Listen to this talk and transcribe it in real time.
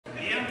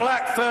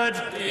Blackford.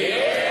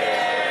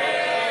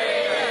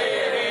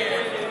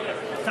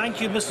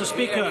 Thank you, Mr.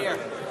 Speaker.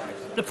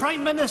 The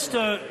Prime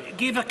Minister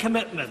gave a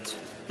commitment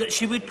that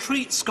she would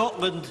treat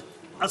Scotland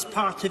as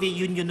part of a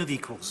union of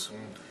equals.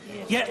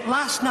 Yet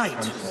last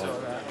night,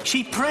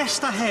 she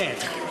pressed ahead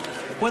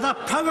with a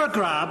power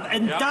grab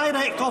in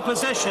direct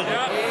opposition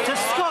to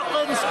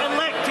Scotland's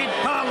elected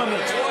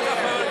Parliament.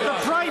 The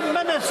Prime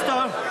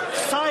Minister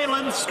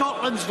silenced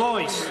Scotland's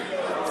voice,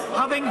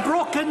 having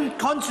broken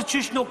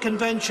constitutional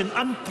convention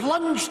and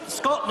plunged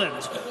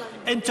Scotland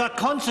into a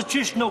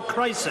constitutional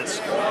crisis.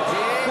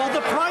 Will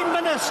the Prime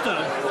Minister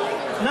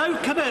now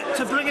commit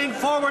to bringing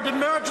forward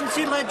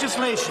emergency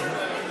legislation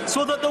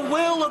so that the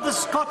will of the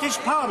Scottish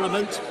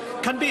Parliament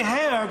can be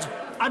heard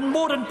and,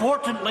 more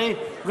importantly,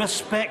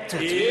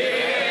 respected?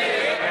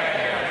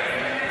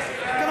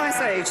 Can I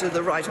say to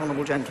the right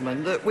honourable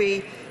gentleman that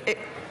we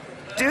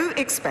do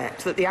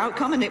expect that the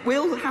outcome, and it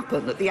will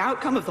happen, that the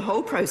outcome of the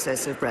whole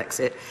process of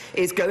Brexit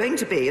is going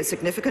to be a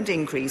significant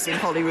increase in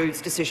Holyrood's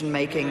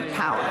decision-making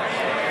power.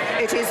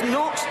 It is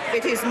not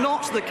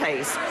the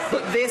case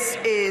that this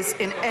is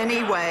in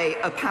any way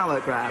a power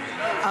grab.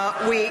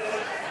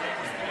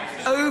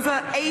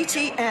 Over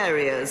 80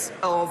 areas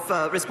of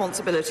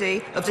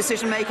responsibility of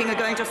decision-making are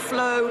going to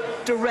flow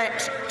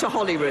direct to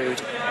Holyrood.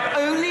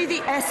 Only the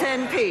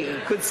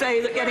SNP could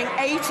say that getting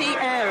 80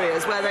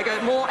 areas where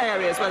more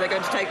areas where they're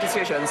going to take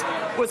decisions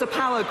was a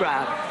power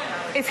grab.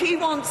 If he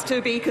wants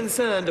to be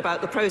concerned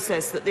about the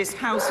process that this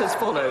House has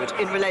followed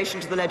in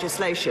relation to the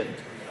legislation,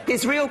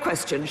 his real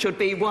question should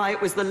be why it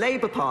was the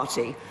Labour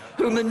Party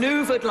who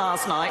manoeuvred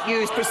last night,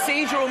 used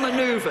procedural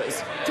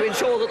manoeuvres to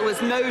ensure that there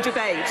was no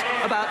debate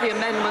about the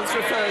amendments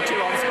referred to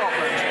on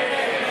Scotland.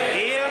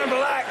 Ian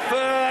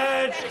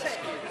Blackford.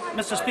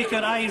 Mr.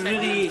 Speaker, I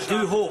really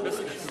do hope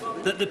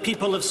that the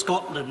people of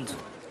Scotland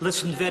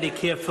listen very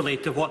carefully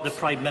to what the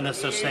Prime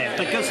Minister said,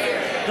 because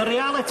the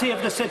reality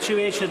of the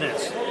situation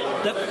is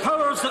that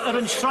powers that are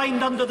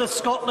enshrined under the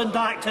Scotland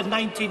Act in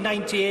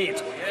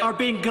 1998 are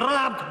being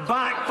grabbed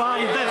back by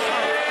this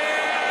House.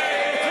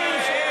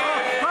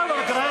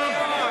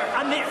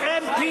 And the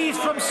MPs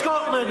from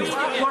Scotland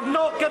were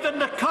not given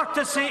the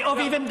courtesy of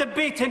even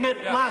debating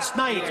it last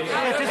night.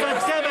 It is a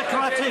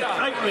democratic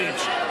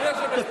outrage.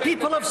 The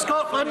people of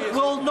Scotland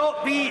will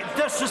not be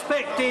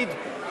disrespected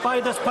by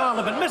this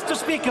Parliament. Mr.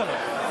 Speaker,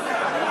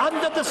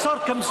 under the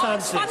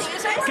circumstances,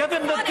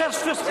 given the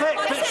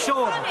disrespect that's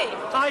shown,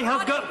 I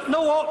have got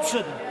no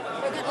option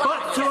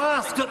but to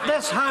ask that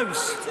this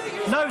House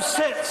now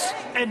sits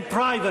in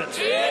private.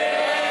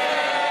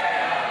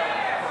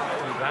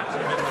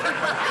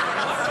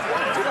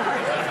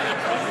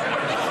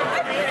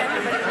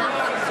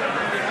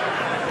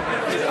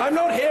 I'm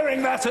not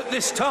hearing that at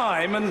this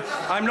time, and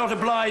I'm not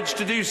obliged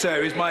to do so,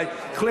 is my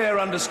clear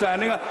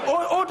understanding.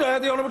 Order,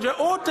 the Honourable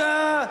Gentleman.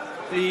 Order!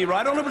 The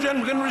right honourable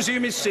gentleman can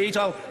resume his seat.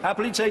 I'll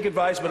happily take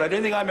advice, but I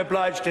don't think I'm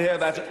obliged to hear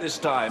that at this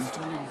time.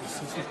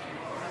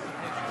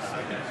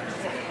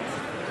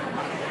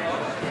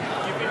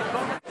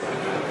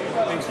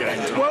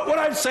 Well, what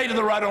I'd say to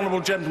the right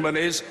honourable gentleman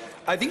is,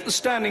 I think the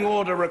standing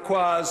order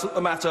requires that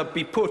the matter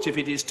be put, if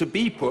it is to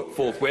be put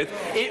forthwith.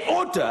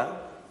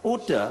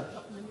 Order.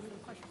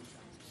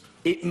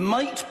 It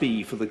might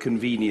be for the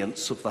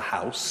convenience of the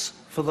House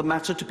for the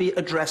matter to be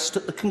addressed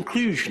at the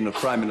conclusion of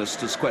Prime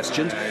Minister's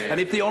questions, and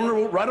if the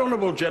right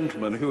honourable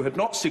gentleman, who had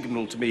not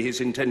signalled to me his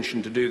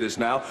intention to do this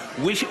now,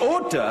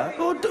 order.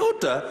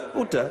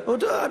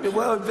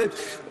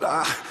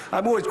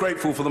 I'm always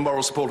grateful for the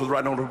moral support of the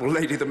right honourable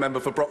lady, the member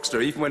for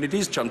Broxter, even when it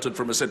is chunted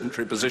from a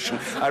sedentary position.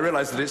 I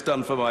realise that it's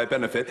done for my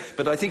benefit,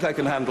 but I think I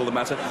can handle the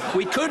matter.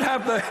 We could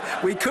have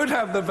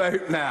the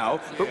vote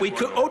now, but we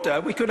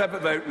could have a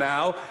vote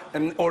now,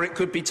 or it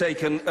could be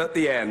taken at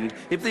the end.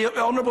 If the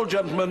honourable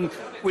gentleman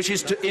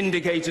wishes to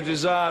indicate a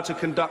desire to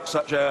conduct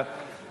such a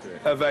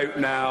vote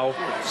now,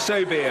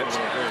 so be it.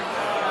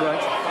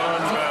 Right.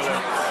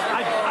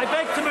 I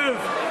beg to move.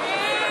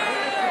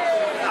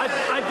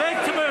 I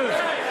beg to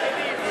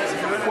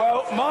move.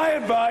 Well, my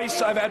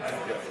advice, I've had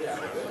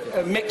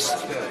a mixed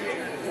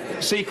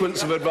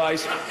sequence of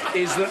advice,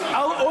 is that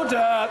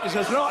order. This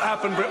has not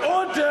happened, but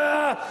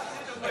order.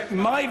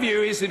 My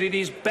view is that it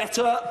is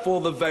better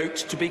for the vote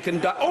to be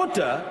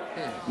conducted.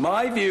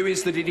 My view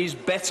is that it is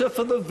better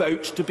for the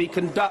vote to be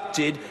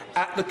conducted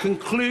at the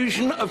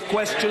conclusion of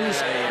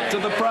questions to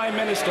the Prime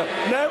Minister.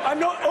 No,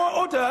 I'm not.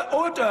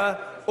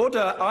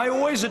 Order. I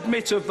always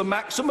admit of the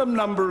maximum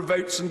number of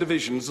votes and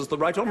divisions, as the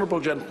right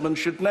honourable gentleman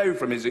should know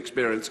from his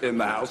experience in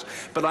the House.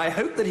 But I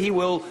hope that he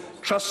will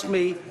trust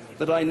me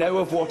that I know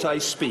of what I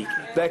speak.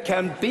 There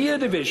can be a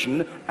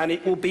division, and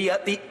it will be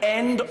at the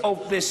end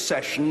of this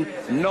session,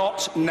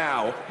 not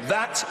now.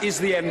 That is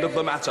the end of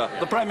the matter.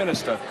 The Prime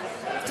Minister.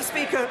 Mr.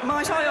 Speaker,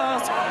 might I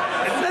ask...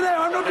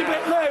 No, I'm not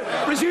debating.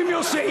 No, resume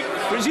your seat.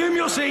 Resume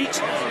your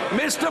seat.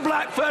 Mr.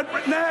 Blackford,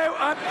 no,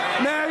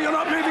 you're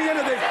not moving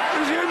anything.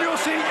 Resume your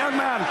seat, young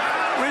man.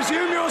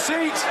 Resume your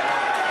seat.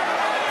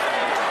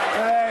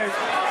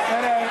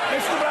 No,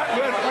 Mr.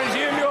 Blackford,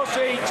 resume your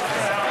seat.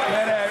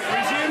 No,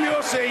 resume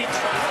your seat.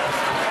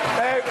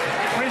 No,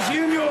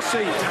 resume your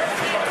seat.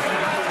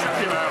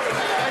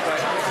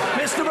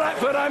 Mr.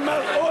 Blackford, I'm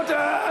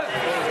order.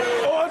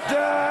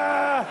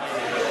 Order.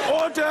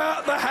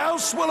 Order. The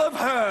House will have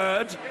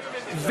heard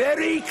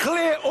very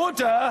clear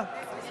order.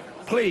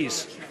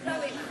 Please.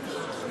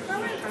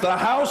 The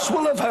House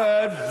will have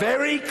heard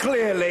very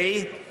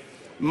clearly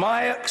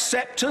my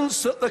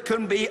acceptance that there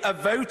can be a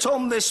vote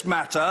on this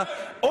matter.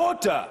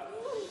 Order.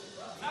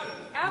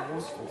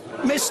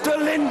 Mr.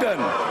 Linden,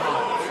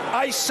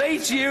 I say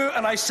to you,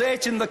 and I say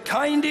it in the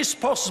kindest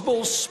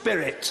possible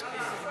spirit,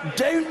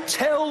 don't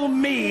tell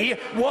me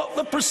what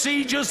the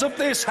procedures of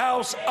this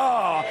House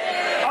are.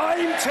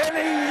 I'm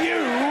telling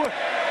you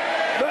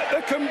that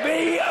there can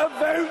be a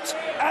vote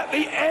at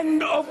the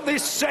end of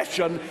this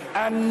session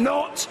and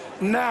not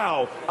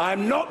now.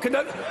 I'm not going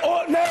to...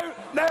 Oh, no,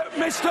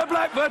 Mr.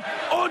 Blackford,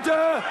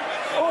 order,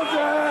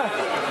 order,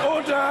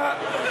 order,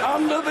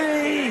 under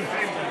the...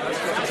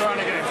 Trying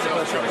to get him to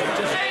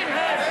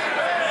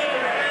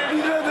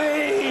under the...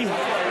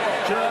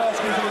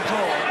 Just into the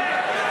draw.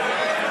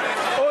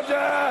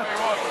 Order.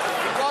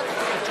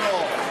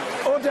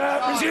 Order.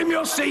 Resume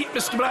your seat,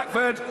 Mr.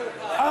 Blackford.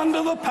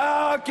 Under the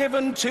power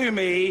given to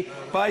me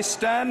by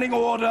Standing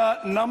Order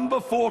number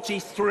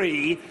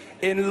 43,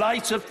 in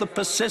light of the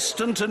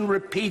persistent and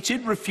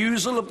repeated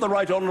refusal of the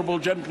right honourable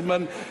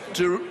gentleman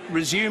to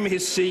resume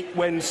his seat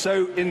when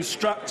so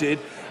instructed,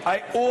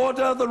 I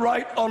order the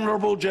right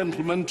honourable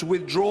gentleman to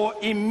withdraw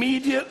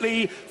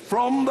immediately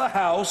from the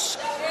House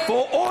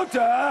for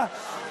order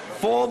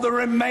for the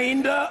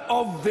remainder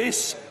of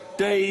this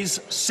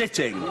day's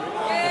sitting.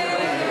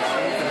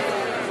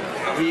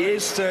 He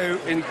is so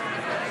in...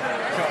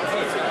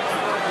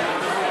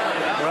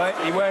 Right,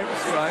 he won't.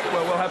 Right,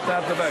 well, we'll have to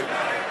have the vote.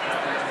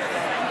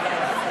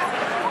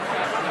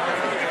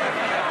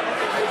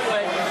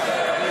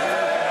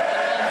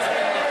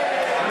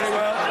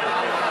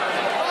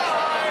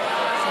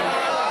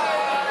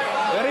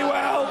 Very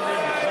well.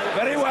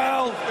 Very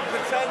well. The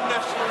pretend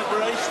national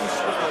liberation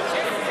struggle.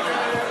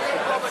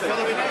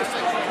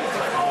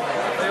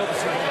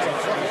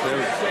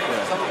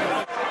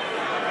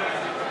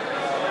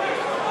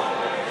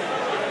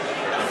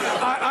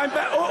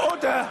 Order,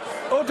 order,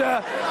 order,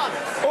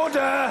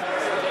 order,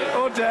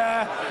 order.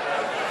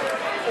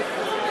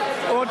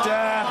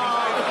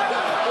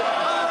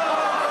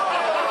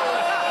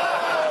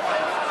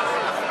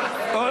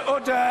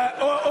 Order,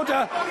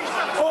 order,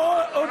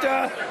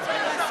 order,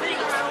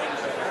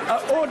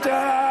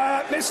 order,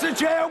 Mr.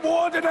 Chair,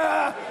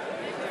 Wardener.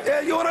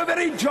 You're a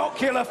very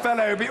jocular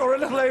fellow, but you're a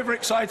little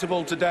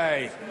overexcitable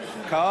today.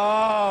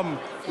 Calm.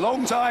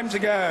 Long time to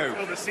go.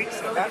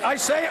 I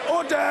say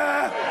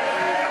order.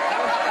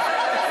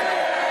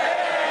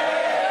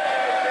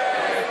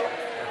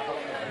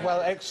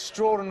 Well,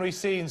 extraordinary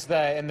scenes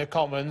there in the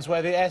Commons,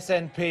 where the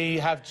SNP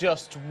have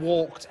just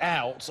walked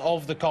out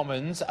of the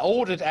Commons,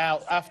 ordered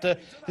out after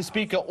the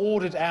Speaker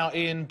ordered out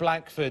Ian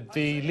Blackford,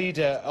 the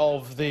leader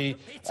of the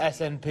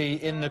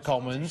SNP in the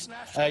Commons.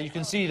 You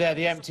can see there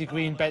the empty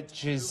green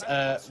benches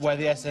where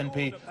the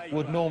SNP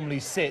would normally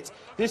sit.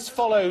 This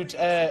followed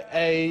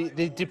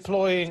the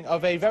deploying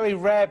of a very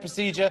rare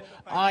procedure.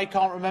 I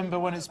can't remember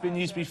when it's been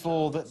used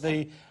before, that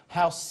the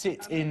House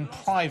sit in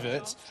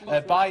private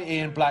by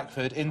Ian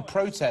Blackford in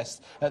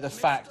protest at the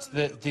fact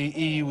that the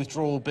EU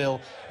withdrawal bill,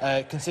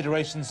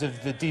 considerations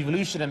of the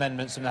devolution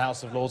amendments from the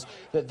House of Lords,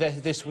 that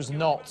this was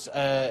not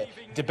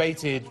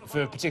debated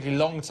for a particularly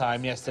long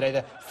time yesterday.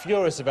 They're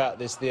furious about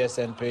this, the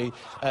SNP.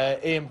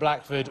 Ian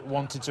Blackford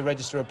wanted to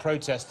register a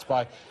protest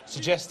by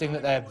suggesting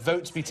that their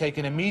votes be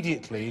taken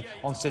immediately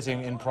on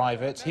sitting in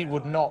private. He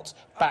would not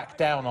back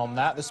down on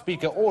that. The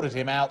Speaker ordered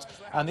him out,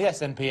 and the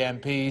SNP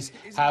MPs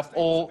have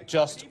all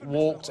just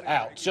walked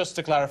out. Just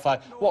to clarify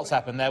what's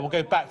happened there, we'll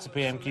go back to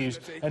PMQs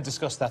and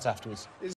discuss that afterwards.